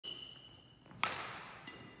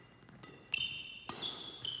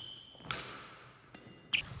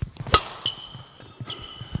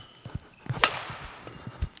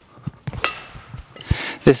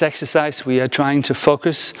this exercise we are trying to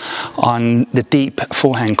focus on the deep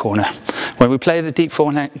forehand corner. When we play the deep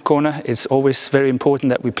forehand corner, it's always very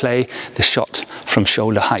important that we play the shot from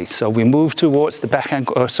shoulder height. So we move towards the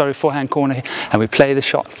forehand corner and we play the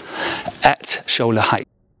shot at shoulder height.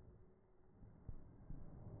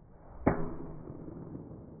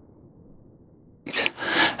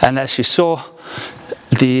 And as you saw,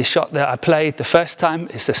 the shot that I played the first time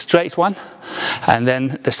is a straight one, and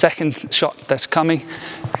then the second shot that's coming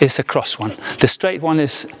is a cross one. The straight one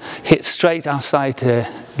is hit straight outside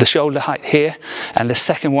the shoulder height here, and the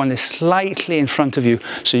second one is slightly in front of you,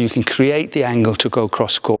 so you can create the angle to go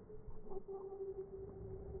cross court.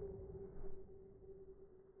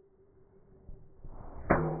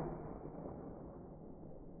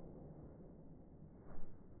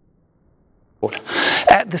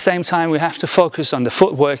 At the same time, we have to focus on the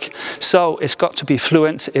footwork, so it's got to be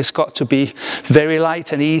fluent, it's got to be very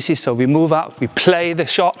light and easy. So we move out, we play the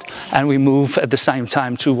shot, and we move at the same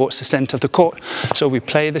time towards the center of the court. So we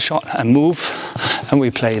play the shot and move, and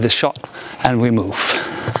we play the shot and we move.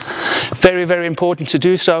 Very, very important to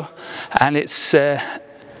do so, and it's a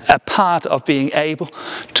part of being able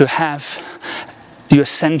to have your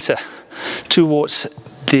center towards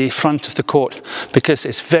the front of the court, because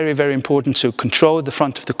it's very, very important to control the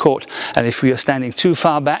front of the court, and if we are standing too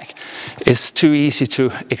far back, it's too easy to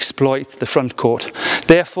exploit the front court.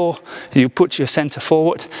 Therefore, you put your center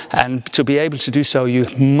forward, and to be able to do so, you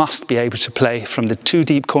must be able to play from the two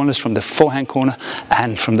deep corners, from the forehand corner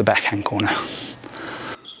and from the backhand corner.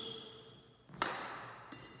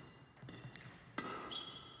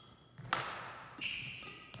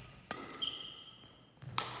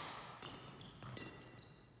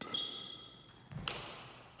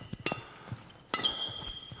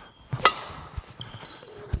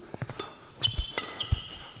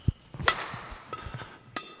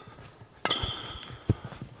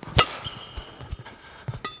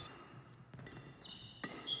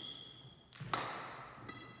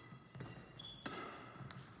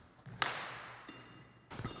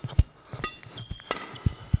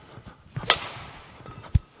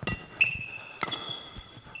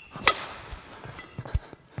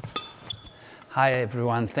 Hi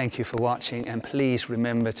everyone, thank you for watching, and please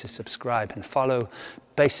remember to subscribe and follow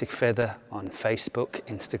Basic Feather on Facebook,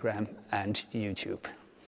 Instagram and YouTube.